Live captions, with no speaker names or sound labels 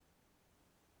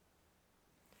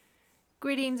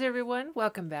Greetings, everyone.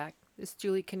 Welcome back. This is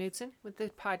Julie Knudsen with the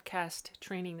podcast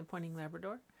Training the Pointing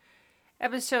Labrador,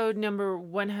 episode number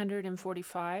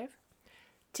 145.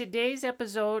 Today's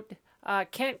episode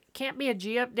can't be a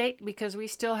G update because we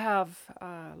still have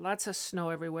lots of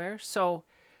snow everywhere. So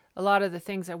a lot of the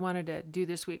things I wanted to do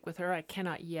this week with her, I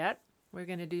cannot yet. We're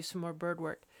going to do some more bird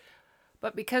work.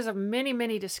 But because of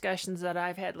many discussions that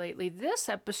I've had lately, this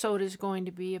episode is going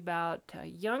to be about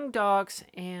young dogs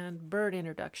and bird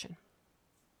introduction.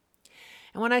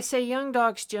 And when I say young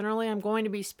dogs, generally I'm going to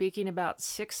be speaking about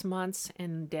 6 months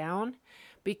and down,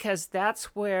 because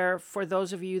that's where, for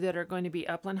those of you that are going to be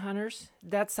upland hunters,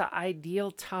 that's the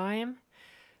ideal time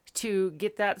to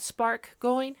get that spark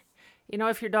going. You know,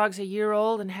 if your dog's a year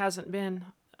old and hasn't been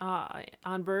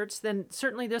on birds, then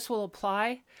certainly this will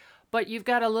apply. But you've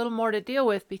got a little more to deal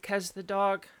with because the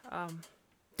dog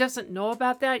doesn't know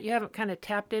about that. You haven't kind of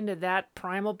tapped into that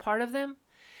primal part of them.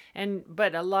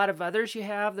 But a lot of others you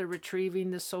have, the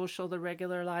retrieving, the social, the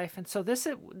regular life. And so it's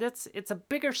a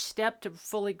bigger step to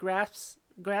fully grasp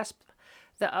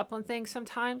the upland thing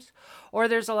sometimes. Or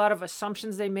there's a lot of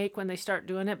assumptions they make when they start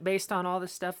doing it based on all the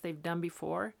stuff they've done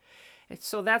before. And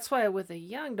so that's why with a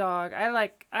young dog, I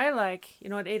like,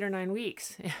 at 8 or 9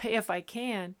 weeks, if I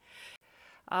can,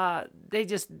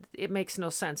 it makes no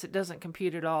sense. It doesn't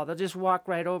compute at all. They'll just walk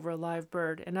right over a live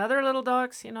bird. And other little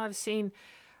dogs, I've seen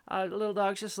little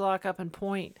dogs just lock up and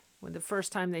point when the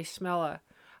first time they smell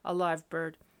a live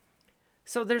bird.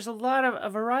 So there's a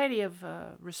variety of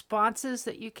responses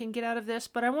that you can get out of this,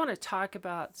 but I want to talk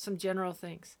about some general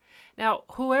things. Now,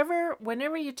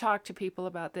 whenever you talk to people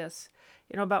about this,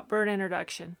 about bird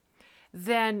introduction,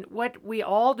 then what we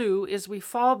all do is we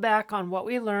fall back on what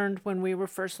we learned when we were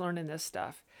first learning this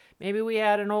stuff. Maybe we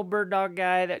had an old bird dog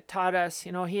guy that taught us,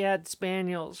 he had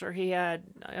spaniels or he had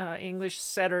English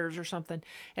setters or something.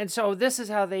 And so this is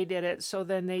how they did it. So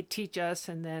then they teach us,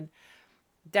 and then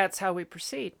that's how we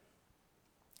proceed.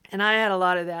 And I had a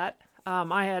lot of that.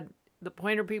 I had the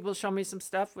pointer people show me some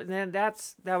stuff, and then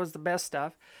that was the best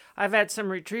stuff. I've had some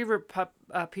retriever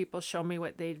people show me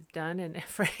what they've done, and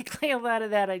frankly, a lot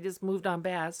of that I just moved on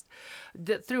past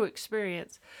through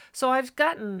experience. So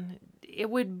it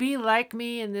would be like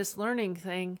me in this learning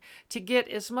thing to get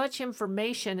as much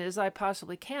information as I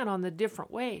possibly can on the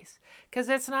different ways, because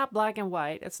it's not black and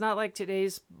white. It's not like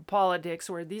today's politics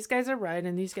where these guys are right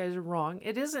and these guys are wrong.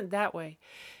 It isn't that way.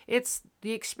 It's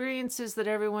the experiences that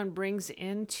everyone brings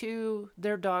into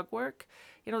their dog work.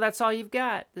 That's all you've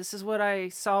got. This is what I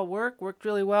saw worked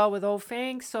really well with Old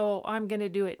Fang, so I'm going to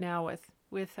do it now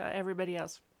with everybody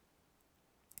else.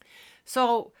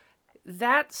 So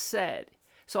that said,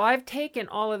 so I've taken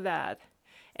all of that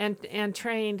and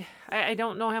trained, I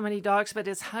don't know how many dogs, but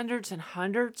it's hundreds and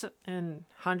hundreds and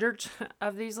hundreds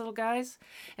of these little guys.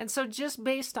 And so just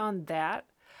based on that,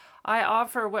 I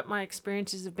offer what my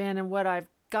experiences have been and what I've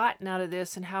gotten out of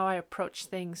this and how I approach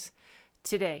things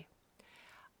today.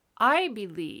 I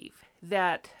believe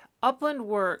that upland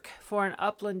work for an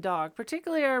upland dog,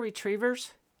 particularly our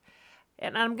retrievers,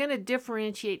 and I'm going to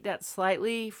differentiate that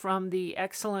slightly from the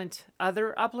excellent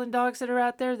other upland dogs that are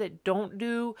out there that don't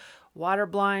do water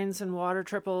blinds and water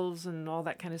triples and all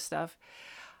that kind of stuff.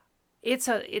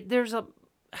 There's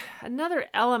another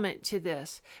element to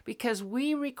this, because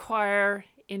we require,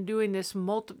 in doing this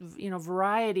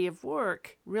variety of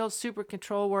work, real super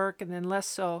control work and then less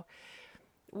so,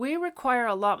 we require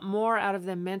a lot more out of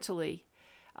them mentally,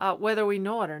 whether we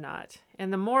know it or not.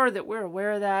 And the more that we're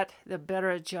aware of that, the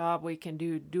better a job we can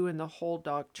do doing the whole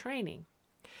dog training.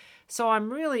 So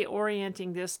I'm really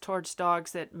orienting this towards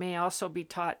dogs that may also be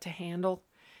taught to handle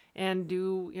and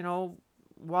do,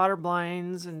 water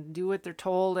blinds and do what they're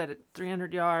told at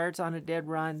 300 yards on a dead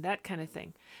run, that kind of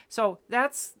thing. So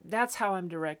that's how I'm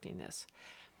directing this.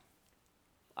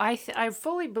 I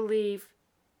fully believe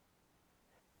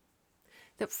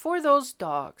that for those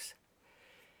dogs,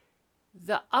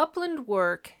 the upland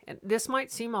work, and this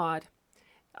might seem odd,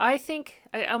 I think,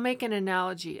 I'll make an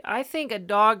analogy. I think a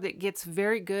dog that gets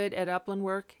very good at upland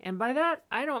work, and by that,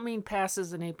 I don't mean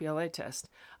passes an APLA test.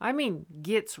 I mean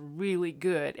gets really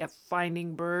good at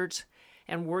finding birds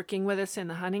and working with us in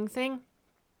the hunting thing.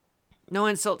 No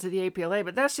insult to the APLA,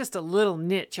 but that's just a little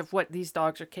niche of what these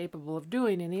dogs are capable of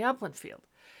doing in the upland field.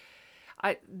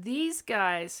 These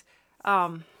guys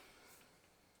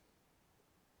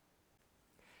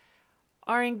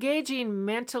are engaging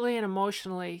mentally and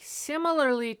emotionally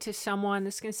similarly to someone,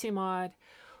 this can seem odd,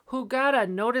 who got a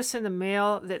notice in the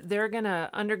mail that they're going to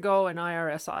undergo an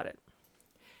IRS audit.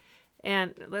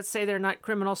 And let's say they're not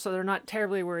criminal, so they're not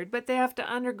terribly worried, but they have to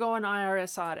undergo an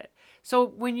IRS audit. So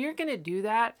when you're going to do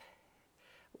that,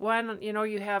 one,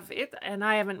 you have it, and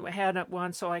I haven't had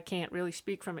one, so I can't really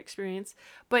speak from experience.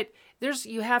 But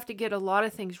you have to get a lot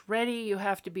of things ready. You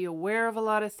have to be aware of a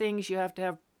lot of things. You have to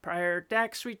have prior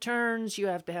tax returns. You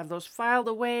have to have those filed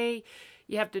away.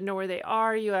 You have to know where they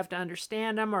are. You have to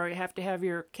understand them, or you have to have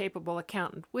your capable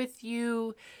accountant with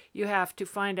you. You have to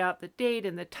find out the date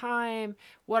and the time,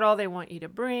 what all they want you to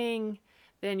bring.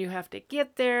 Then you have to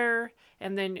get there,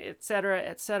 and then et cetera,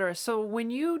 et cetera. So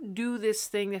when you do this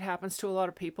thing that happens to a lot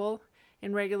of people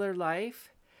in regular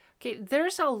life, okay,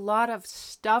 there's a lot of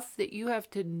stuff that you have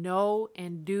to know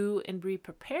and do and be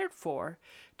prepared for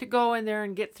to go in there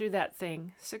and get through that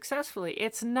thing successfully.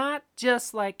 It's not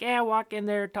just like, walk in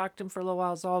there, talk to them for a little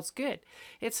while, all's good.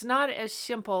 It's not as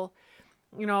simple,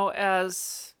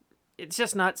 as it's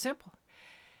just not simple.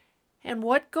 And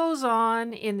what goes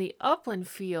on in the upland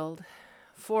field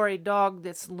for a dog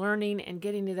that's learning and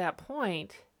getting to that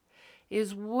point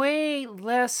is way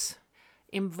less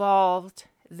involved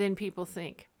than people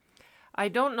think. I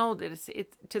don't know that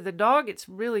to the dog, it's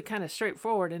really kind of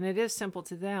straightforward, and it is simple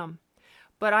to them.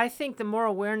 But I think the more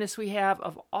awareness we have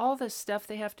of all the stuff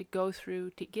they have to go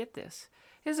through to get this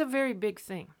is a very big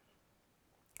thing.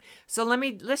 So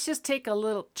let's just take a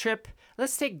little trip.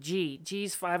 Let's take G.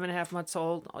 G's 5.5 months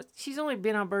old. She's only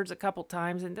been on birds a couple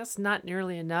times, and that's not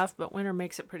nearly enough, but winter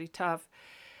makes it pretty tough.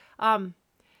 I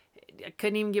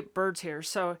couldn't even get birds here.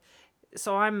 So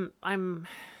I'm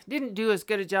didn't do as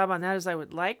good a job on that as I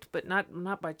would liked, but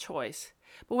not by choice.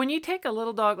 But when you take a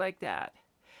little dog like that,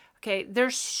 okay,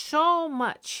 there's so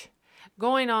much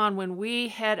going on when we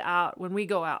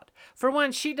go out. For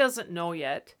one, she doesn't know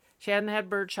yet. She hadn't had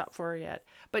bird shot for her yet.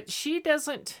 But she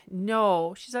doesn't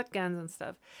know, she's at guns and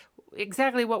stuff,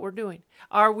 exactly what we're doing.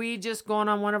 Are we just going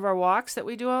on one of our walks that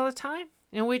we do all the time?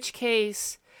 In which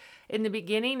case, in the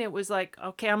beginning, it was like,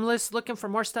 okay, I'm just looking for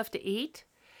more stuff to eat.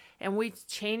 And we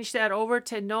changed that over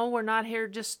to, no, we're not here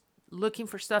just looking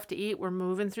for stuff to eat. We're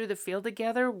moving through the field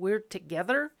together. We're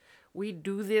together. We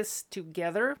do this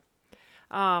together.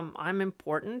 I'm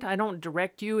important. I don't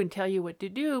direct you and tell you what to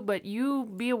do, but you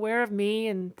be aware of me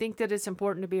and think that it's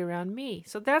important to be around me.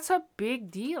 So that's a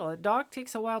big deal. A dog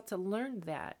takes a while to learn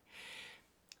that.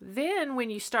 Then when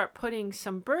you start putting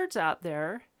some birds out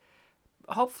there,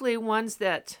 hopefully ones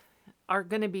that are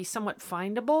going to be somewhat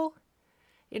findable,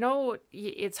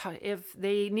 if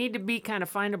they need to be kind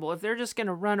of findable. If they're just going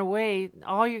to run away,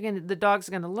 the dog's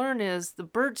going to learn is the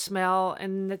bird smell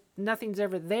and nothing's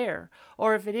ever there.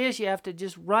 Or if it is, you have to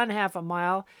just run half a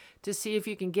mile to see if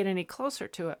you can get any closer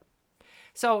to it.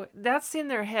 So that's in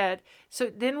their head.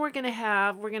 So then we're going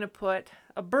to put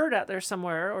a bird out there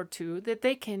somewhere or two that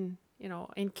they can,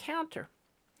 encounter.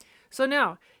 So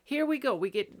now here we go.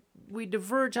 We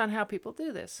diverge on how people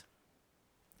do this.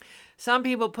 Some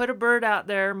people put a bird out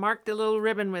there, mark the little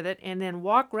ribbon with it, and then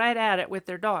walk right at it with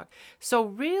their dog. So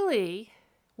really,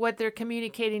 what they're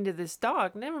communicating to this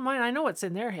dog, never mind, I know what's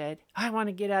in their head. I want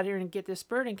to get out here and get this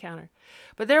bird encounter.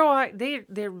 But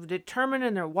they're determined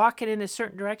and they're walking in a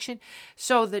certain direction.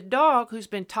 So the dog who's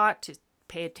been taught to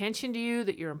pay attention to you,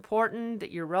 that you're important,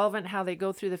 that you're relevant, how they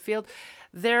go through the field,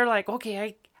 they're like,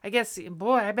 okay, I guess,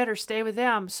 boy, I better stay with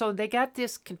them. So they got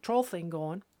this control thing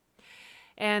going.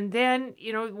 And then,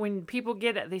 when people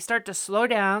they start to slow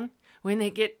down, when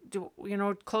they get to,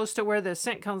 close to where the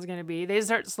scent cone is going to be, they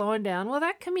start slowing down. Well,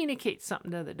 that communicates something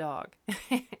to the dog.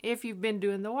 If you've been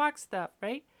doing the walk stuff,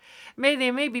 right?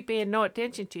 They may be paying no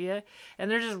attention to you and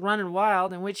they're just running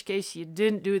wild, in which case you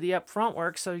didn't do the upfront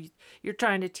work. So you're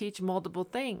trying to teach multiple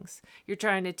things. You're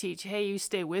trying to teach, hey, you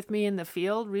stay with me in the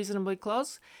field reasonably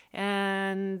close,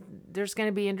 and there's going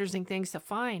to be interesting things to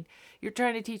find. You're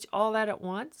trying to teach all that at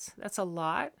once. That's a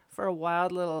lot for a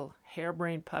wild little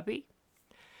harebrained puppy.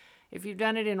 If you've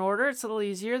done it in order, it's a little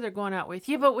easier. They're going out with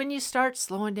you. But when you start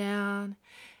slowing down,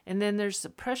 and then there's the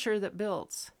pressure that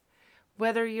builds,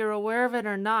 whether you're aware of it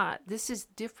or not, this is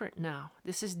different now.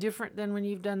 This is different than when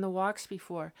you've done the walks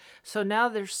before. So now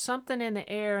there's something in the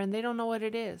air and they don't know what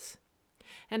it is.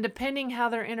 And depending how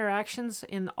their interactions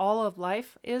in all of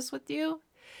life is with you,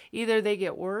 either they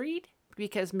get worried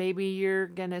because maybe you're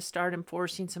going to start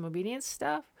enforcing some obedience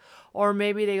stuff, or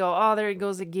maybe they go, oh, there he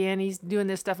goes again. He's doing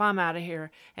this stuff. I'm out of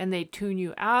here. And they tune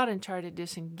you out and try to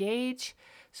disengage.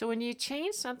 So when you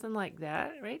change something like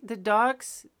that, right, the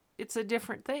dogs, it's a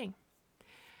different thing.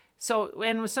 So,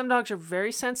 and some dogs are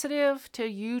very sensitive to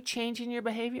you changing your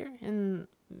behavior, and,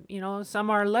 some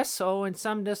are less so, and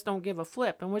some just don't give a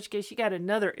flip, in which case you got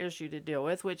another issue to deal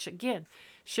with, which, again,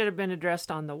 should have been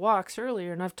addressed on the walks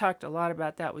earlier, and I've talked a lot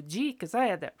about that with G, because I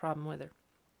had that problem with her.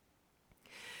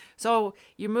 So,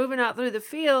 you're moving out through the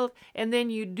field, and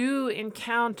then you do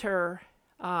encounter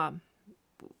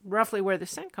roughly where the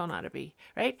scent cone ought to be,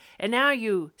 right? And now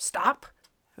you stop,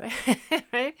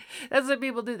 right? That's what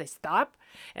people do. They stop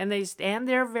and they stand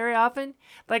there very often,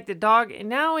 like the dog. And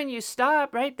now when you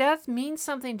stop, right, that means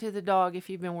something to the dog if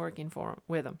you've been working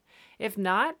with them. If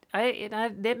not,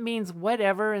 that means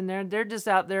whatever, and they're just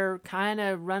out there kind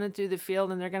of running through the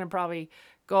field, and they're going to probably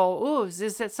go, "Ooh, is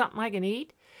this something I can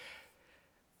eat?"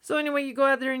 So anyway, you go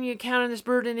out there and you encounter this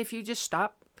bird, and if you just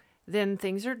stop, then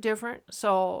things are different.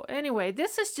 So anyway,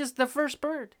 this is just the first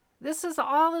bird. This is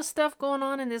all the stuff going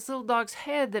on in this little dog's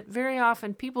head that very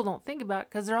often people don't think about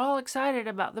because they're all excited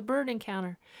about the bird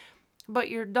encounter.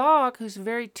 But your dog, who's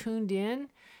very tuned in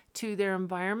to their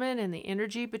environment and the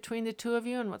energy between the two of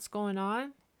you and what's going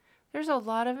on, there's a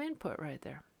lot of input right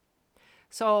there.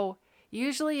 So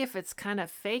usually if it's kind of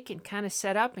fake and kind of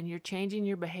set up and you're changing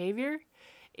your behavior,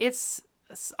 it's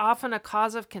often a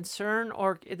cause of concern,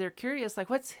 or they're curious, like,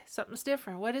 something's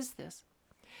different. What is this?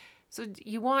 So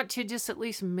you want to just at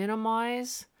least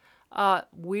minimize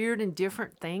weird and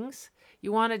different things.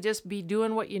 You want to just be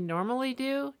doing what you normally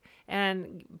do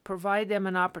and provide them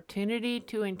an opportunity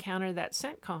to encounter that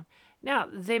scent cone. Now,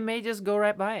 they may just go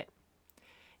right by it.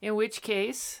 In which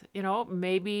case,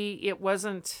 maybe it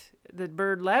wasn't, the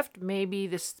bird left, maybe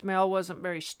the smell wasn't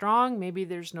very strong, maybe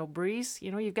there's no breeze.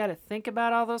 You've got to think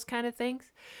about all those kind of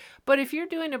things. But if you're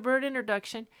doing a bird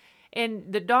introduction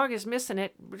and the dog is missing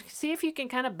it, see if you can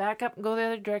kind of back up and go the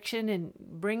other direction and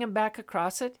bring them back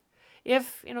across it.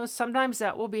 If, sometimes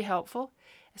that will be helpful.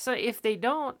 So if they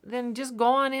don't, then just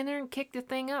go on in there and kick the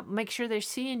thing up. Make sure they're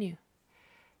seeing you.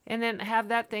 And then have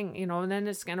that thing, and then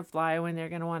it's going to fly when they're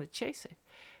going to want to chase it.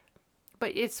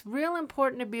 But it's real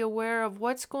important to be aware of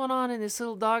what's going on in this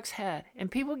little dog's head. And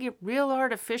people get real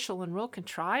artificial and real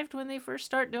contrived when they first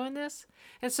start doing this.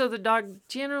 And so the dog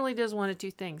generally does one of two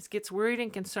things. Gets worried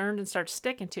and concerned and starts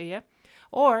sticking to you.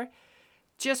 Or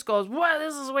just goes, well,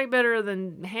 this is way better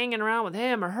than hanging around with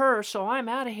him or her, so I'm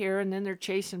out of here. And then they're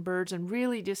chasing birds and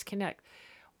really disconnect.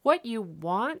 What you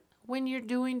want when you're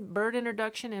doing bird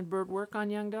introduction and bird work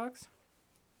on young dogs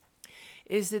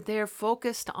is that they're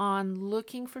focused on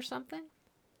looking for something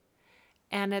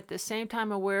and at the same time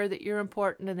aware that you're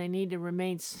important and they need to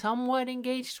remain somewhat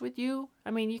engaged with you.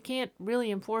 I mean, you can't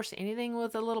really enforce anything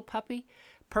with a little puppy.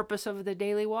 Purpose of the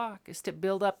daily walk is to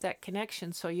build up that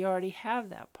connection, so you already have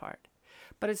that part.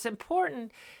 But it's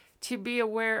important to be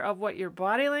aware of what your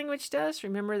body language does.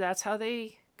 Remember, that's how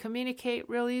they communicate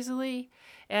real easily.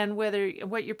 And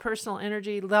what your personal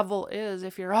energy level is.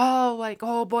 If you're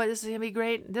oh boy, this is going to be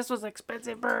great. This was an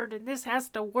expensive bird and this has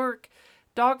to work.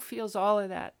 Dog feels all of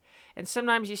that. And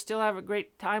sometimes you still have a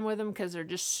great time with them because they're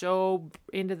just so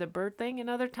into the bird thing. And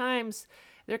other times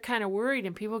they're kind of worried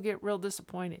and people get real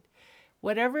disappointed.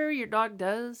 Whatever your dog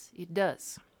does, it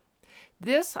does.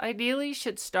 This ideally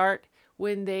should start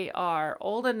when they are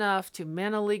old enough to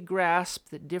mentally grasp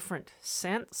the different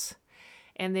scents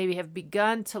and they have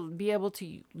begun to be able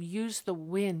to use the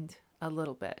wind a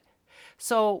little bit.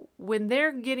 So when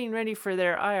they're getting ready for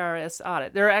their IRS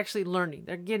audit, they're actually learning.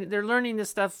 They're learning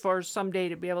this stuff for someday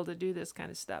to be able to do this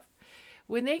kind of stuff.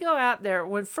 When they go out there,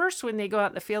 when they go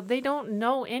out in the field, they don't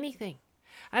know anything.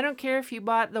 I don't care if you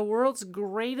bought the world's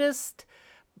greatest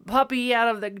puppy out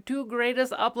of the two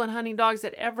greatest upland hunting dogs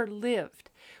that ever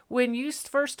lived. When you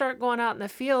first start going out in the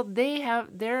field, they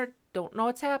don't know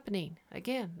what's happening.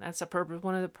 Again, that's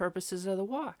one of the purposes of the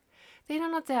walk. They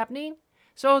don't know what's happening.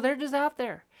 So they're just out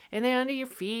there. And they're under your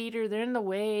feet, or they're in the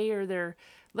way, or they're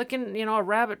looking, a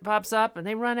rabbit pops up and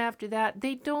they run after that.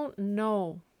 They don't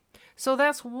know. So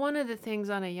that's one of the things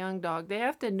on a young dog. They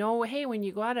have to know, hey, when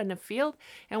you go out in the field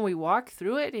and we walk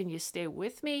through it and you stay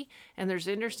with me and there's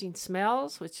interesting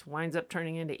smells, which winds up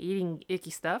turning into eating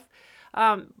icky stuff.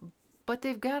 But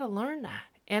they've got to learn that.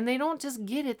 And they don't just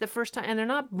get it the first time. And they're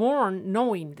not born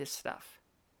knowing this stuff.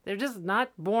 They're just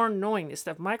not born knowing this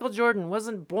stuff. Michael Jordan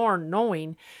wasn't born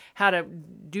knowing how to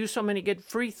do so many good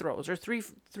free throws or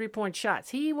three-point shots.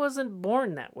 He wasn't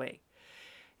born that way.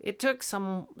 It took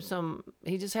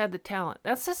he just had the talent.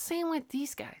 That's the same with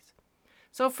these guys.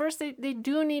 So first, they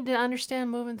do need to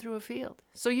understand moving through a field.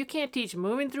 So you can't teach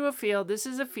moving through a field. This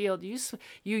is a field. You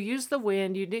use the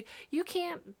wind. You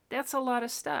can't. That's a lot of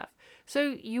stuff.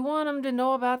 So you want them to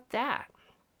know about that.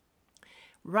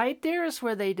 Right there is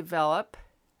where they develop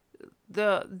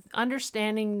the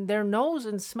understanding their nose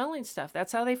and smelling stuff.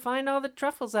 That's how they find all the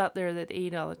truffles out there that they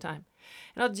eat all the time.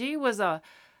 G was a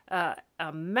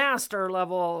master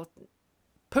level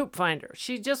poop finder.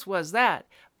 She just was that,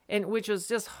 and which was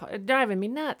just driving me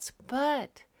nuts.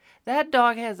 But that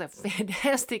dog has a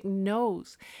fantastic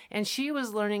nose, and she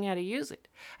was learning how to use it.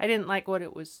 I didn't like what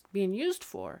it was being used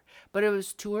for, but it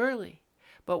was too early.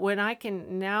 But when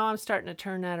now I'm starting to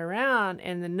turn that around,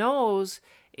 and the nose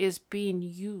is being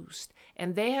used.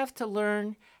 And they have to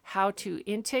learn how to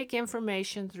intake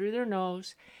information through their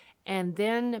nose and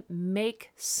then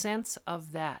make sense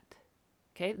of that.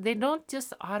 Okay? They don't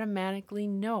just automatically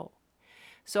know.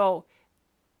 So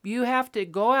you have to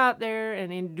go out there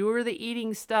and endure the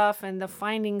eating stuff and the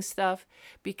finding stuff,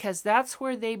 because that's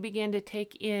where they begin to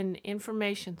take in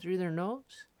information through their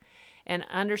nose and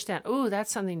understand, oh,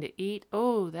 that's something to eat.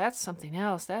 Oh, that's something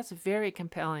else. That's very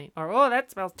compelling. Or, oh, that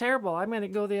smells terrible. I'm going to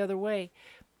go the other way.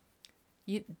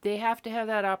 They have to have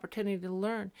that opportunity to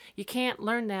learn. You can't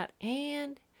learn that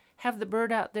and have the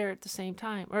bird out there at the same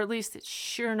time, or at least it's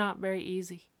sure not very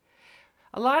easy.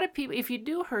 A lot of people, if you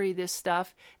do hurry this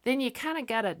stuff, then you kind of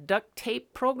got a duct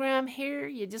tape program here.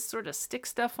 You just sort of stick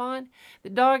stuff on.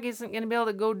 The dog isn't going to be able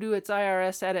to go do its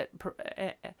IRS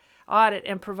audit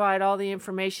and provide all the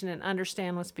information and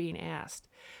understand what's being asked.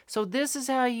 So this is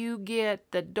how you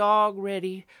get the dog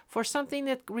ready for something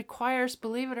that requires,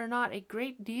 believe it or not, a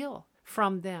great deal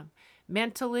from them,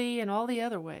 mentally and all the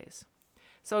other ways.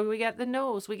 So we got the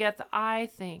nose, we got the eye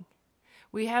thing.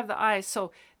 We have the eyes.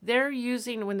 So they're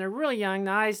using, when they're really young,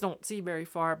 the eyes don't see very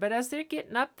far. But as they're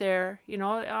getting up there,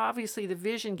 obviously the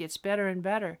vision gets better and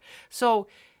better. So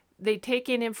they take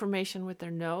in information with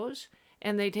their nose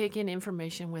and they take in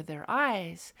information with their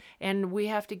eyes. And we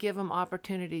have to give them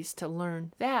opportunities to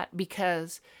learn that,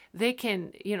 because they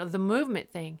can, the movement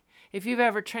thing. If you've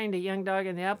ever trained a young dog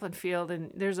in the upland field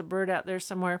and there's a bird out there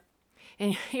somewhere,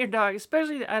 and your dog,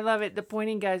 especially, I love it, the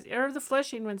pointing guys, or the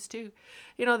flushing ones too,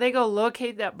 they go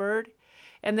locate that bird,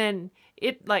 and then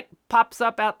it like pops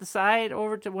up out the side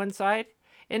over to one side,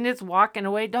 and it's walking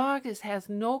away. Dog just has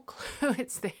no clue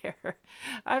it's there.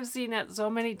 I've seen that so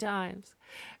many times,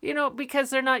 because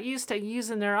they're not used to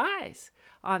using their eyes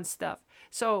on stuff.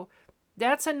 So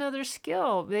that's another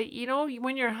skill.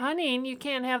 When you're hunting, you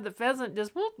can't have the pheasant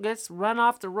just run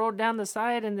off the road down the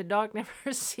side and the dog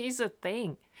never sees a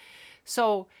thing.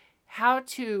 So how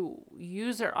to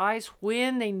use their eyes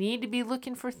when they need to be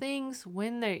looking for things,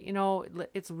 when they,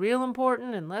 it's real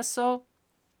important and less so.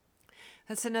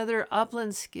 That's another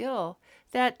upland skill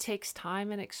that takes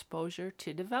time and exposure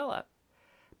to develop.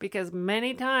 Because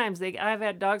many times I've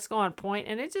had dogs go on point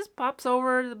and it just pops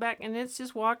over the back and it's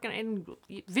just walking, and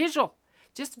visual.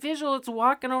 It's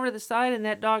walking over to the side, and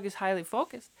that dog is highly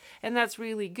focused. And that's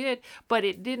really good. But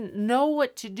it didn't know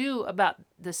what to do about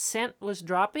the scent was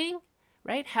dropping,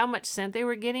 right? How much scent they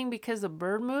were getting because the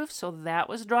bird moved, so that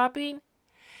was dropping.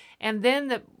 And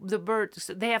then the bird,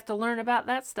 they have to learn about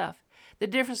that stuff. The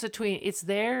difference between it's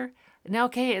there, now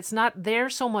okay, it's not there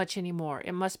so much anymore.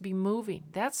 It must be moving.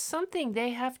 That's something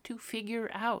they have to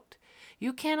figure out.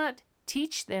 You cannot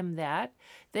teach them that.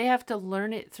 They have to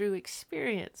learn it through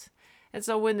experience. And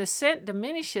so when the scent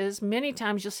diminishes, many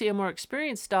times you'll see a more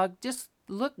experienced dog just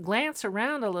glance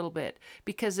around a little bit,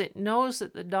 because it knows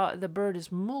that the bird is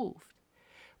moved.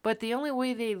 But the only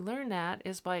way they learn that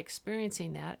is by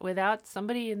experiencing that without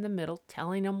somebody in the middle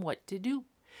telling them what to do.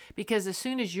 Because as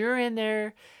soon as you're in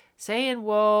there saying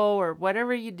whoa or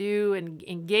whatever you do and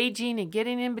engaging and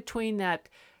getting in between that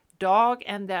dog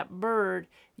and that bird,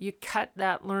 you cut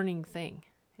that learning thing.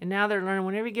 And now they're learning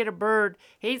whenever you get a bird,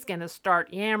 he's going to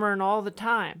start yammering all the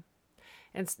time.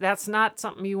 And that's not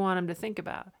something you want them to think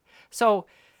about. So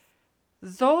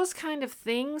those kind of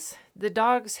things, the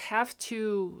dogs have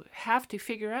to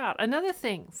figure out. Another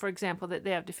thing, for example, that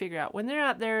they have to figure out when they're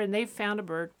out there and they've found a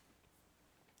bird,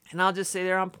 and I'll just say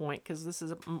they're on point because this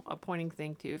is a pointing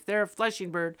thing too. If they're a flushing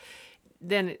bird,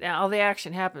 then all the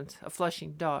action happens. A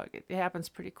flushing dog, it happens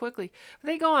pretty quickly. But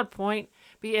they go on point,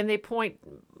 and they point,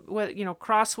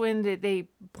 crosswind. They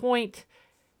point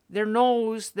their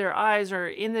nose, their eyes are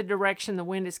in the direction the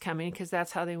wind is coming, because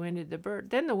that's how they winded the bird.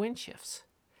 Then the wind shifts.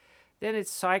 Then it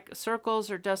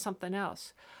circles or does something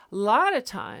else. A lot of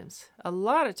times,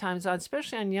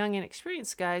 especially on young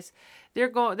inexperienced guys, they're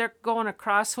going a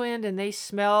crosswind and they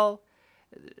smell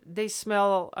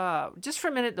just for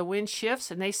a minute the wind shifts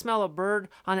and they smell a bird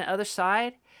on the other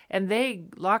side, and they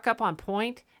lock up on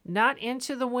point, not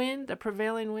into the wind, the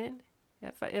prevailing wind.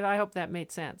 If I hope that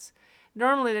made sense.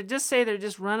 Normally they're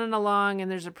just running along and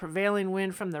there's a prevailing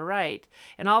wind from the right,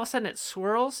 and all of a sudden it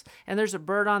swirls and there's a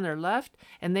bird on their left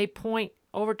and they point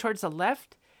over towards the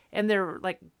left and they're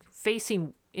like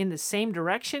facing in the same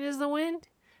direction as the wind,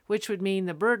 which would mean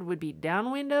the bird would be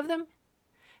downwind of them.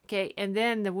 Okay, and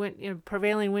then the wind,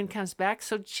 prevailing wind comes back.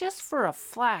 So just for a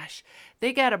flash,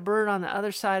 they got a bird on the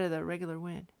other side of the regular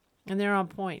wind and they're on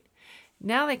point.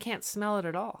 Now they can't smell it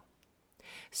at all.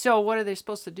 So what are they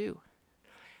supposed to do?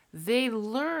 they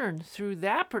learn through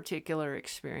that particular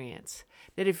experience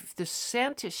that if the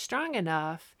scent is strong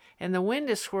enough and the wind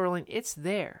is swirling, it's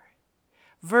there.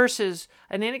 Versus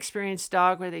an inexperienced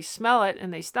dog where they smell it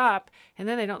and they stop and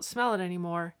then they don't smell it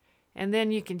anymore. And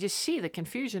then you can just see the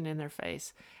confusion in their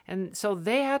face. And so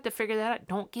they have to figure that out.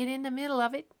 Don't get in the middle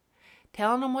of it,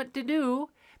 telling them what to do,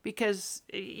 because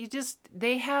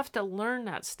they have to learn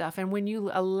that stuff. And when you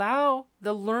allow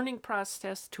the learning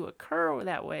process to occur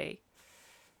that way,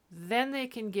 then they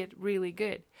can get really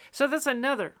good. So that's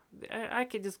another, I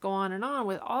could just go on and on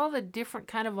with all the different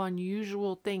kind of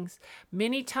unusual things.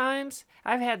 Many times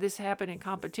I've had this happen in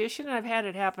competition, and I've had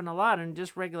it happen a lot in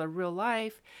just regular real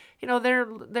life.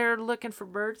 They're looking for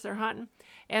birds, they're hunting,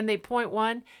 and they point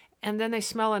one, and then they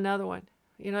smell another one.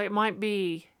 It might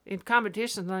be in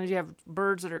competitions, sometimes you have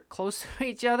birds that are close to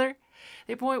each other.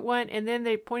 They point one, and then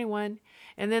they point one,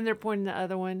 and then they're pointing the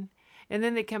other one, and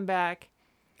then they come back.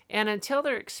 And until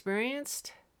they're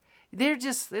experienced,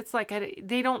 it's like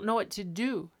they don't know what to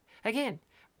do. Again,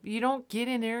 you don't get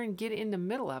in there and get in the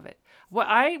middle of it. What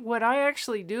I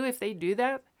actually do if they do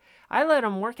that, I let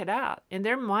them work it out. And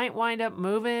they might wind up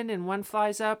moving and one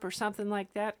flies up or something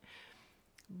like that.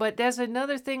 But there's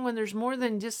another thing when there's more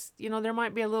than just, there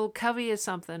might be a little covey of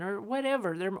something or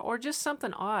whatever, or just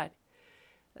something odd.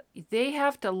 They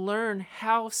have to learn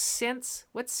what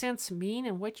scents mean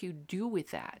and what you do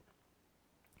with that.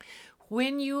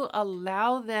 When you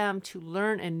allow them to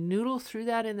learn and noodle through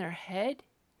that in their head,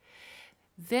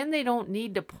 then they don't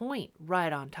need to point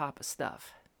right on top of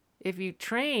stuff. If you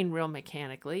train real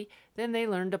mechanically, then they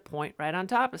learn to point right on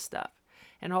top of stuff.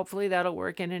 And hopefully that'll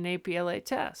work in an APLA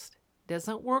test.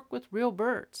 Doesn't work with real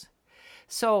birds.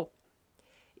 So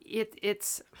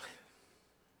it's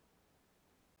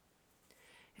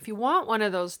if you want one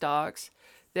of those dogs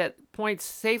that points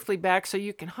safely back so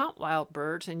you can hunt wild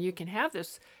birds and you can have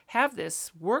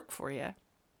this work for you,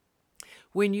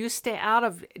 when you stay out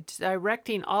of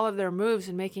directing all of their moves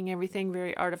and making everything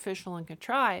very artificial and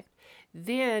contrived,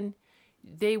 then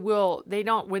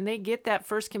when they get that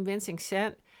first convincing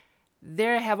scent,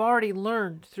 they have already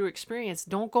learned through experience,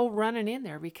 don't go running in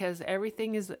there because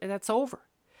that's over.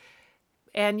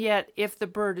 And yet if the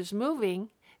bird is moving,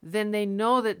 then they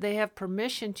know that they have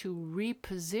permission to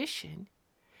reposition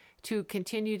to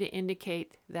continue to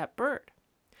indicate that bird.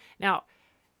 Now,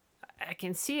 I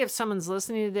can see if someone's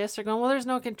listening to this, they're going, well, there's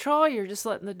no control. You're just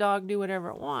letting the dog do whatever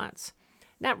it wants.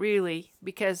 Not really,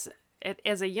 because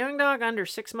as a young dog under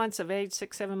 6 months of age,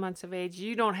 7 months of age,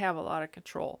 you don't have a lot of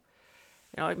control.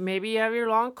 Maybe you have your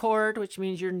long cord, which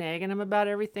means you're nagging them about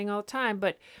everything all the time,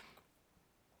 but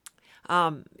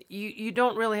you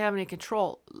don't really have any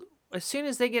control. As soon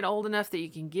as they get old enough that you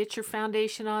can get your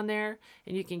foundation on there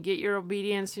and you can get your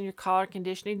obedience and your collar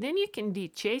conditioning, then you can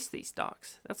de-chase these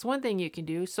dogs. That's one thing you can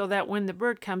do so that when the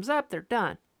bird comes up, they're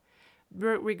done,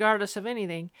 regardless of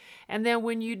anything. And then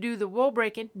when you do the wool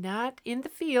breaking, not in the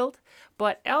field,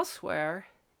 but elsewhere,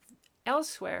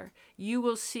 you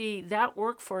will see that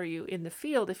work for you in the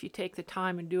field if you take the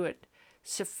time and do it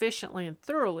sufficiently and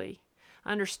thoroughly.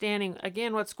 Understanding,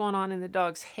 again, what's going on in the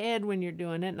dog's head when you're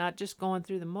doing it, not just going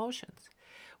through the motions.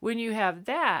 When you have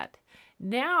that,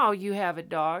 now you have a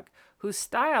dog whose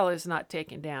style is not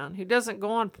taken down, who doesn't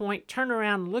go on point, turn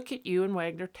around, look at you and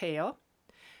wag their tail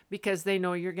because they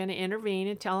know you're going to intervene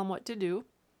and tell them what to do.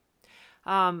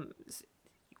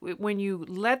 When you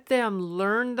let them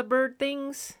learn the bird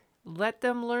things, let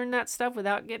them learn that stuff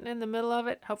without getting in the middle of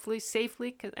it, hopefully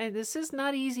safely, and this is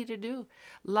not easy to do.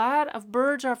 A lot of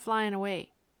birds are flying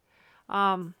away.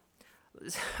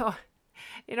 So,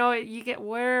 you get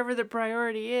wherever the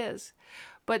priority is.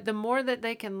 But the more that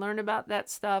they can learn about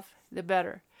that stuff, the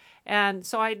better. And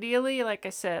so ideally, like I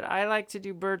said, I like to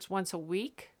do birds once a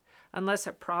week, unless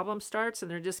a problem starts and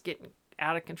they're just getting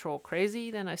out of control crazy,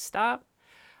 then I stop.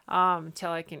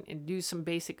 Until I can do some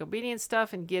basic obedience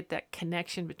stuff and get that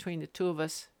connection between the two of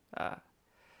us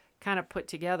kind of put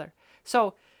together.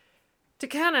 So to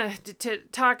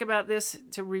talk about this,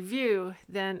 to review,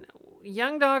 then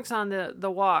young dogs on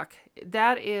the walk,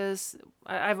 that is,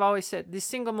 I've always said, the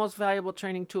single most valuable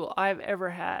training tool I've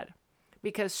ever had,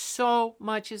 because so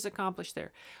much is accomplished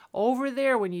there. Over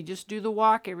there, when you just do the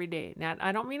walk every day. Now,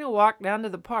 I don't mean a walk down to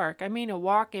the park. I mean a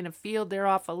walk in a field. They're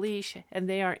off a leash and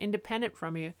they are independent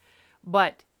from you,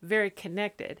 but very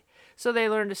connected. So they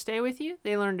learn to stay with you.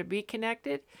 They learn to be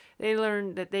connected. They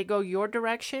learn that they go your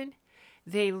direction.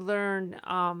 They learn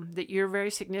that you're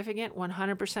very significant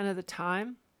 100% of the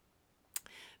time.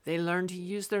 They learn to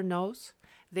use their nose.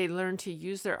 They learn to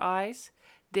use their eyes.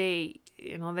 They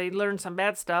learn some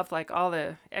bad stuff, like all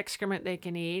the excrement they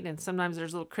can eat, and sometimes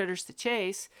there's little critters to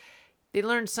chase. They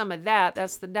learn some of that.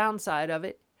 That's the downside of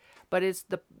it. but it's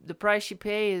the price you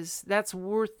pay that's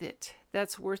worth it.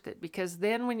 That's worth it, because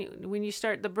then when you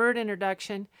start the bird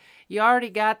introduction, you already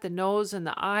got the nose and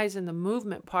the eyes and the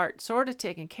movement part sort of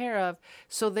taken care of,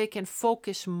 so they can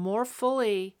focus more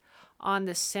fully on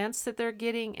the sense that they're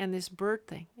getting and this bird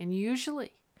thing. And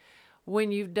usually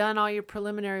when you've done all your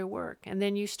preliminary work and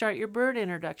then you start your bird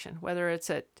introduction, whether it's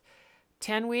at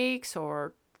 10 weeks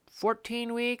or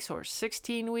 14 weeks or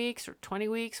 16 weeks or 20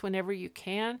 weeks, whenever you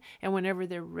can and whenever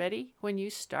they're ready, when you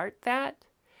start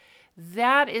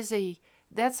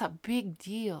that's a big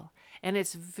deal, and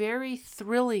it's very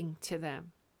thrilling to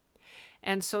them.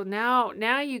 And so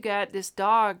now you got this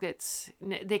dog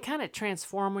they kind of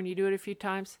transform when you do it a few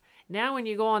times. Now when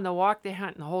you go on the walk, they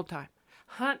hunting the whole time.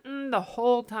 Hunting the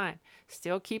whole time.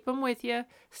 Still keep them with you.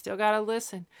 Still got to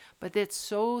listen. But it's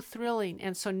so thrilling.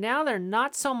 And so now they're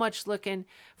not so much looking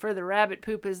for the rabbit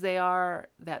poop as they are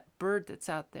that bird that's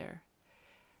out there.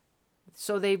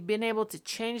 So they've been able to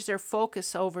change their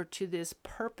focus over to this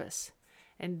purpose.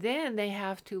 And then they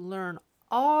have to learn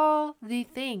all the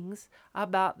things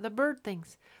about the bird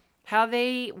things. How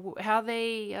they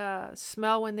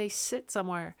smell when they sit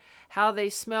somewhere. How they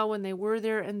smell when they were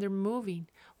there and they're moving.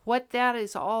 What that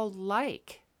is all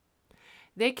like.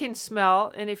 They can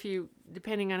smell, and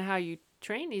depending on how you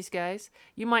train these guys,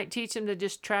 you might teach them to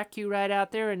just track you right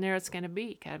out there, and there it's going to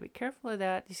be. Got to be careful of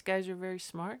that. These guys are very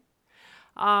smart.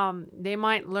 They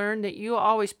might learn that you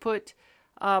always put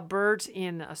birds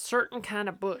in a certain kind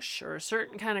of bush or a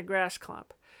certain kind of grass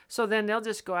clump. So then they'll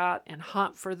just go out and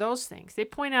hunt for those things. They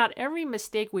point out every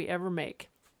mistake we ever make.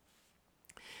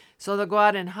 So they'll go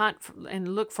out and hunt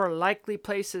and look for likely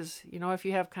places. If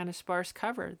you have kind of sparse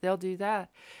cover, they'll do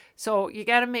that. So you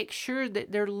got to make sure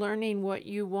that they're learning what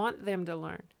you want them to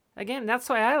learn. Again, that's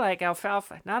why I like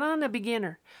alfalfa, not on the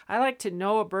beginner. I like to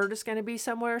know a bird is going to be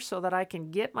somewhere so that I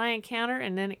can get my encounter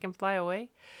and then it can fly away.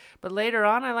 But later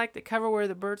on, I like to cover where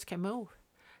the birds can move.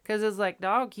 Because it's like,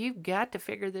 dog, you've got to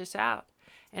figure this out.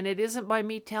 And it isn't by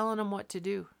me telling them what to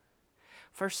do.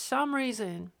 For some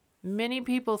reason, many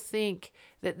people think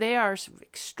that they are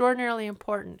extraordinarily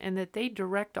important and that they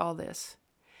direct all this.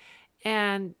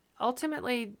 And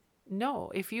ultimately,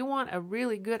 no. If you want a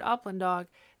really good upland dog,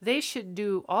 they should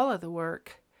do all of the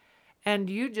work, and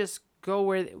you just go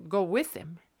with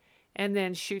them, and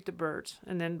then shoot the birds,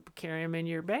 and then carry them in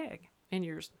your bag, in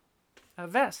your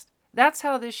vest. That's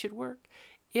how this should work,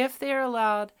 if they're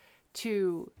allowed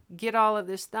to get all of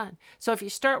this done. So if you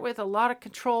start with a lot of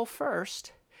control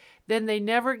first, then they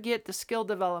never get the skill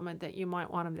development that you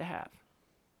might want them to have.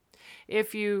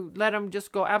 If you let them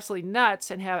just go absolutely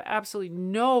nuts and have absolutely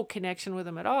no connection with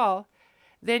them at all,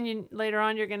 then later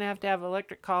on you're going to have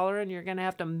electric collar, and you're going to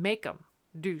have to make them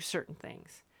do certain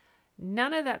things.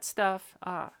 None of that stuff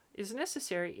is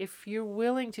necessary if you're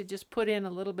willing to just put in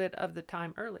a little bit of the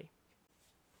time early.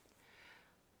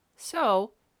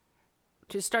 So,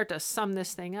 to start to sum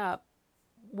this thing up,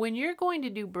 when you're going to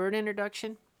do bird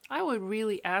introduction, I would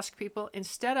really ask people,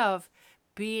 instead of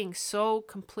being so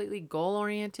completely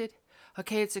goal-oriented,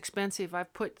 okay, it's expensive.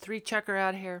 I've put 3 checker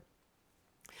out here,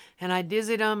 and I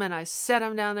dizzied them, and I set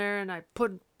them down there, and I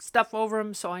put stuff over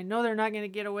them so I know they're not going to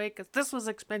get away because this was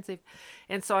expensive.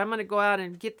 And so I'm going to go out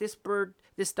and get this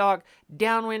dog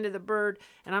downwind of the bird,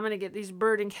 and I'm going to get these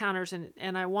bird encounters,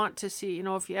 and I want to see,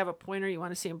 if you have a pointer, you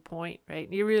want to see him point,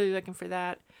 right? You're really looking for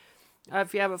that.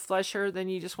 If you have a flesher, then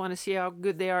you just want to see how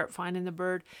good they are at finding the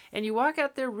bird. And you walk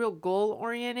out there real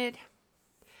goal-oriented.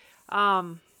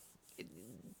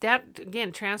 That,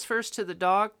 again, transfers to the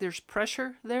dog. There's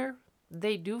pressure there.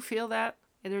 They do feel that.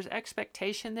 And there's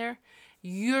expectation there.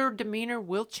 Your demeanor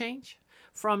will change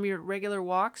from your regular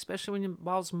walk, especially when it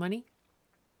involves money.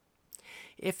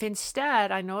 If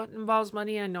instead, I know it involves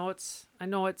money, I know it's,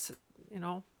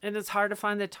 and it's hard to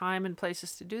find the time and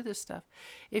places to do this stuff.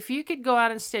 If you could go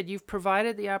out instead, you've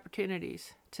provided the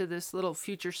opportunities to this little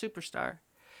future superstar.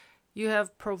 You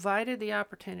have provided the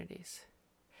opportunities.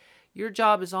 Your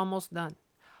job is almost done.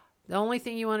 The only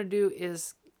thing you want to do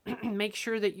is make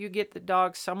sure that you get the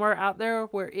dog somewhere out there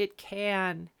where it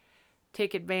can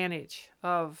take advantage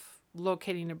of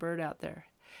locating a bird out there.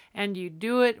 And you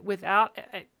do it without,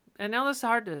 I know this is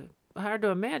hard to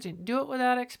imagine, do it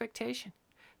without expectation.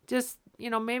 Just,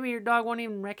 maybe your dog won't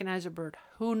even recognize a bird.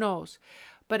 Who knows?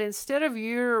 But instead of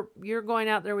you're going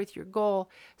out there with your goal,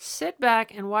 sit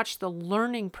back and watch the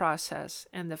learning process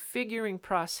and the figuring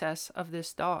process of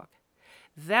this dog.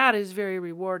 That is very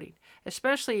rewarding,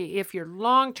 especially if your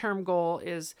long-term goal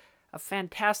is a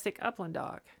fantastic upland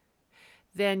dog.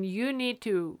 Then you need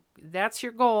to, that's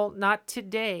your goal, not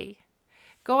today.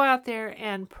 Go out there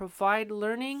and provide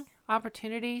learning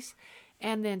opportunities,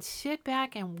 and then sit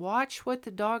back and watch what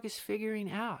the dog is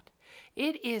figuring out.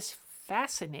 It is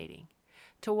fascinating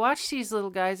to watch these little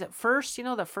guys. At first,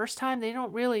 the first time they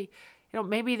don't really,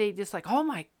 maybe they just like, oh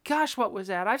my gosh, what was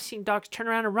that? I've seen dogs turn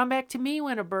around and run back to me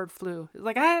when a bird flew. It's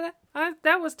like,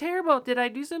 that was terrible. Did I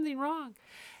do something wrong?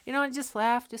 And just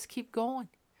laugh, just keep going.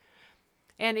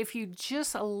 And if you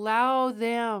just allow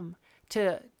them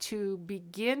to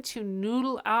begin to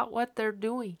noodle out what they're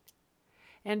doing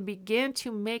and begin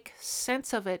to make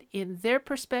sense of it in their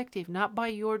perspective, not by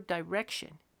your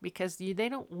direction, because they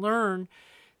don't learn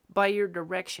by your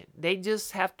direction. They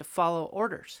just have to follow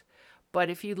orders. But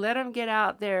if you let them get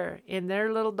out there in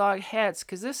their little dog heads,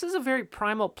 because this is a very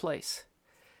primal place.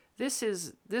 This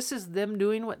is them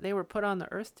doing what they were put on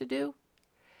the earth to do.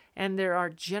 And there are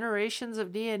generations of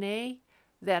DNA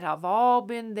that have all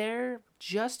been there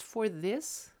just for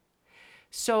this.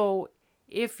 So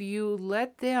if you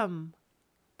let them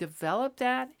develop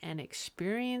that and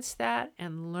experience that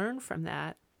and learn from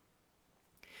that,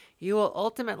 you will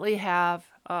ultimately have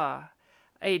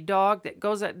a dog that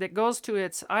goes to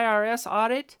its IRS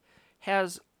audit,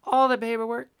 has all the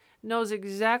paperwork, knows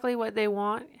exactly what they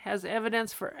want, has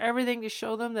evidence for everything to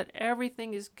show them that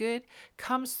everything is good,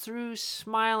 comes through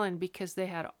smiling because they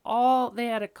had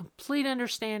a complete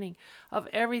understanding of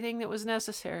everything that was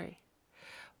necessary.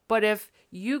 But if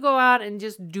you go out and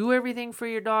just do everything for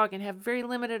your dog and have very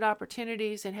limited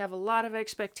opportunities and have a lot of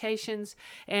expectations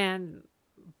and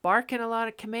barking a lot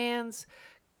of commands,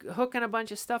 hooking a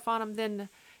bunch of stuff on them, then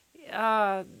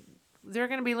they're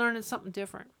going to be learning something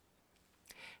different.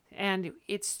 And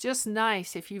it's just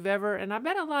nice if you've ever, and I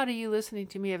bet a lot of you listening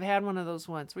to me have had one of those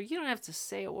ones where you don't have to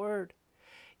say a word.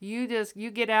 You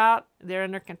get out, they're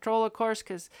under control, of course,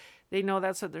 because they know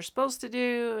that's what they're supposed to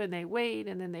do, and they wait,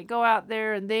 and then they go out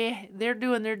there, and they're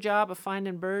doing their job of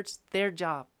finding birds, their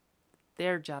job.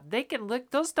 They can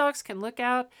look, those dogs can look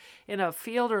out in a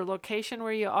field or location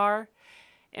where you are,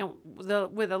 and with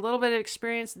a little bit of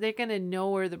experience, they're going to know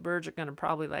where the birds are going to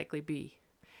probably likely be.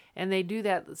 And they do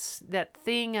that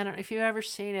thing, I don't know if you've ever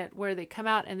seen it, where they come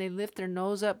out and they lift their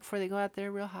nose up before they go out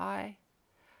there real high.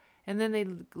 And then they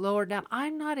lower down.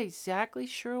 I'm not exactly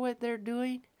sure what they're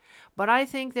doing, but I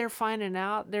think they're finding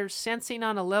out, they're sensing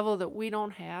on a level that we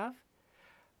don't have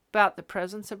about the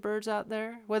presence of birds out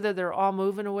there, whether they're all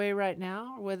moving away right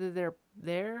now, or whether they're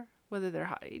there, whether they're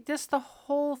high. Just the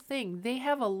whole thing. They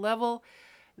have a level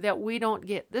that we don't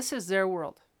get. This is their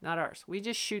world, not ours. We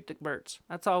just shoot the birds.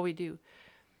 That's all we do.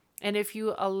 And if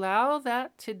you allow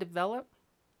that to develop,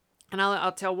 and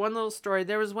I'll tell one little story.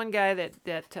 There was one guy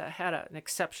that had an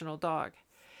exceptional dog,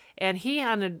 and he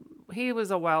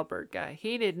was a wild bird guy.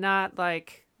 He did not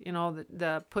like,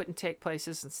 the put and take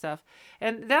places and stuff.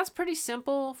 And that's pretty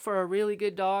simple for a really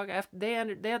good dog.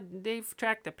 They've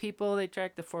tracked the people, they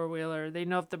track the four-wheeler, they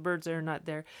know if the birds are or not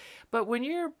there. But when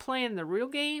you're playing the real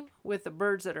game with the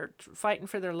birds that are fighting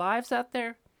for their lives out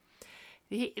there,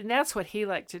 and that's what he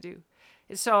liked to do.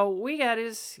 So we got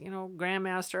his,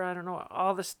 grandmaster, I don't know,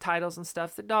 all the titles and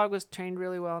stuff. The dog was trained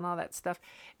really well and all that stuff.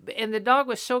 And the dog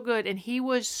was so good, and he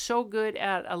was so good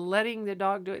at letting the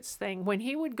dog do its thing. When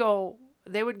they would go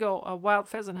wild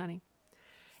pheasant hunting.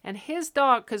 And his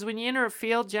dog, because when you enter a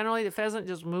field, generally the pheasant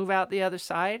just move out the other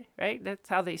side, right? That's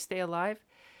how they stay alive.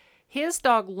 His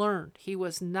dog learned. He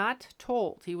was not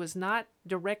told. He was not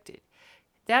directed.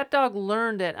 That dog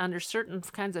learned that under certain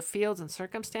kinds of fields and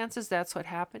circumstances, that's what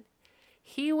happened.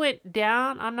 He went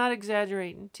down, I'm not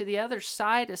exaggerating, to the other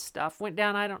side of stuff. Went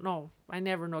down, I don't know. I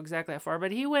never know exactly how far.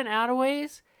 But he went out a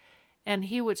ways, and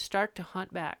he would start to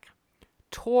hunt back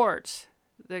towards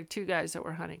the two guys that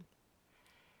were hunting.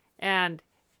 And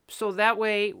so that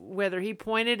way, whether he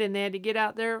pointed and they had to get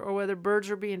out there or whether birds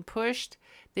were being pushed,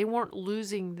 they weren't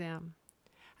losing them.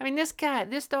 I mean, this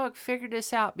dog figured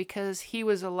this out because he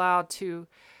was allowed to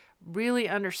really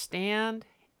understand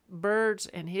birds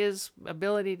and his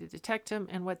ability to detect them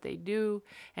and what they do.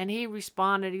 And he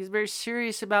responded. He's very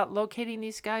serious about locating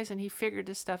these guys, and he figured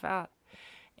this stuff out.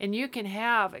 And you can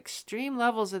have extreme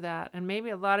levels of that. And maybe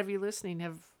a lot of you listening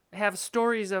have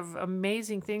stories of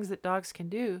amazing things that dogs can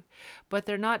do, but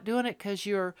they're not doing it because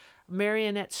you're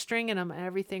marionette stringing them and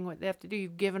everything what they have to do.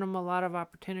 You've given them a lot of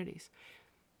opportunities.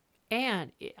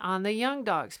 And on the young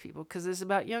dogs, people, because this is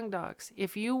about young dogs,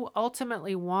 if you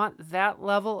ultimately want that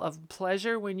level of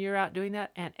pleasure when you're out doing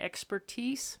that and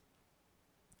expertise,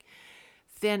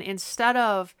 then instead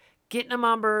of getting them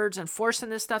on birds and forcing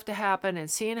this stuff to happen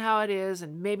and seeing how it is,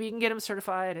 and maybe you can get them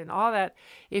certified and all that,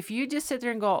 if you just sit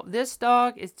there and go, this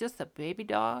dog is just a baby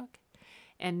dog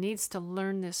and needs to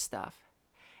learn this stuff.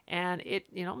 And it,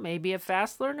 maybe a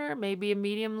fast learner, maybe a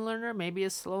medium learner, maybe a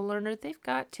slow learner. They've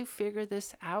got to figure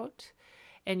this out.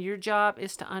 And your job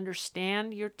is to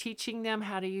understand. You're teaching them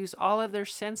how to use all of their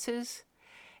senses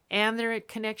and their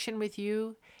connection with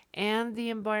you and the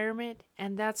environment.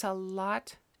 And that's a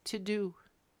lot to do.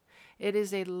 It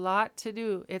is a lot to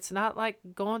do. It's not like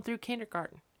going through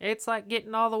kindergarten. It's like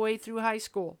getting all the way through high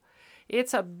school.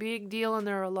 It's a big deal, and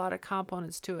there are a lot of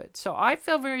components to it. So I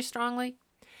feel very strongly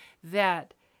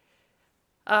that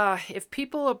if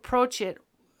people approach it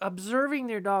observing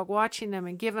their dog, watching them,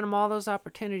 and giving them all those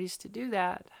opportunities to do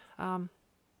that,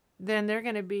 then they're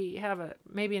going to have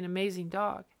maybe an amazing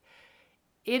dog.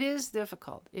 It is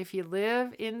difficult if you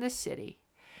live in the city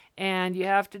and you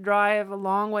have to drive a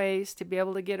long ways to be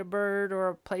able to get a bird or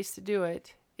a place to do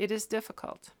it. It is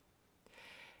difficult.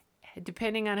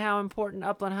 Depending on how important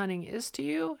upland hunting is to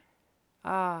you,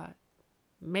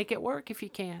 make it work if you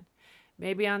can.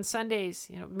 Maybe on Sundays,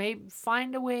 maybe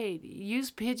find a way.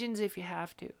 Use pigeons if you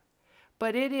have to.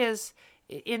 But it is,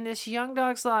 in this young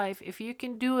dog's life, if you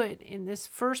can do it in this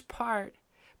first part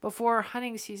before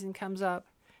hunting season comes up,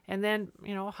 and then,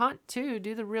 hunt too,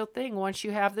 do the real thing once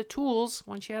you have the tools,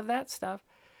 once you have that stuff.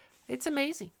 It's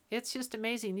amazing. It's just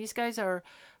amazing. These guys are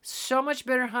so much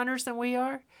better hunters than we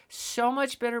are, so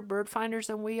much better bird finders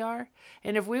than we are.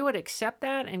 And if we would accept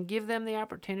that and give them the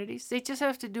opportunities, they just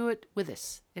have to do it with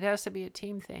us. It has to be a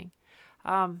team thing.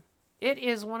 It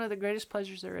is one of the greatest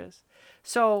pleasures there is.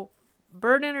 So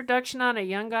bird introduction on a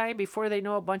young guy before they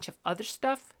know a bunch of other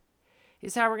stuff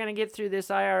is how we're going to get through this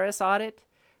IRS audit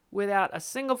without a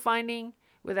single finding,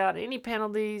 without any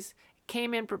penalties.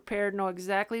 Came in prepared, know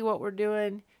exactly what we're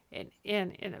doing.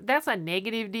 And that's a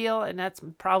negative deal, and that's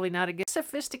probably not a good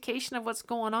sophistication of what's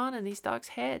going on in these dogs'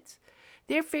 heads.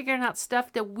 They're figuring out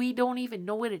stuff that we don't even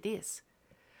know what it is.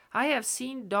 I have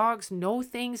seen dogs know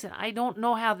things, and I don't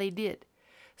know how they did.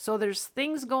 So there's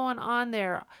things going on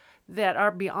there that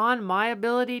are beyond my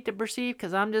ability to perceive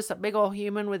because I'm just a big old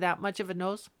human with that much of a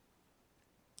nose.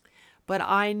 But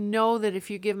I know that if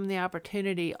you give them the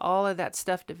opportunity, all of that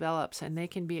stuff develops, and they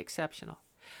can be exceptional.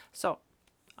 So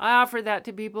I offer that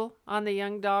to people on the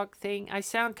young dog thing. I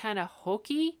sound kind of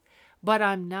hokey, but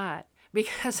I'm not,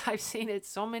 because I've seen it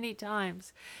so many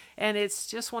times. And it's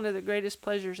just one of the greatest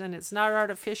pleasures, and it's not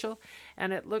artificial,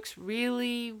 and it looks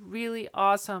really, really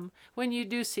awesome when you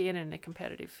do see it in a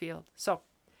competitive field. So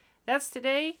that's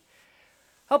today.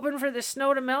 Hoping for the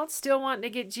snow to melt. Still wanting to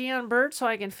get G on bird so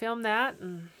I can film that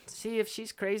and see if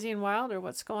she's crazy and wild or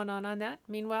what's going on that.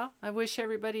 Meanwhile, I wish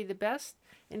everybody the best.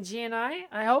 And G and I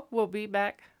hope we'll be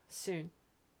back soon.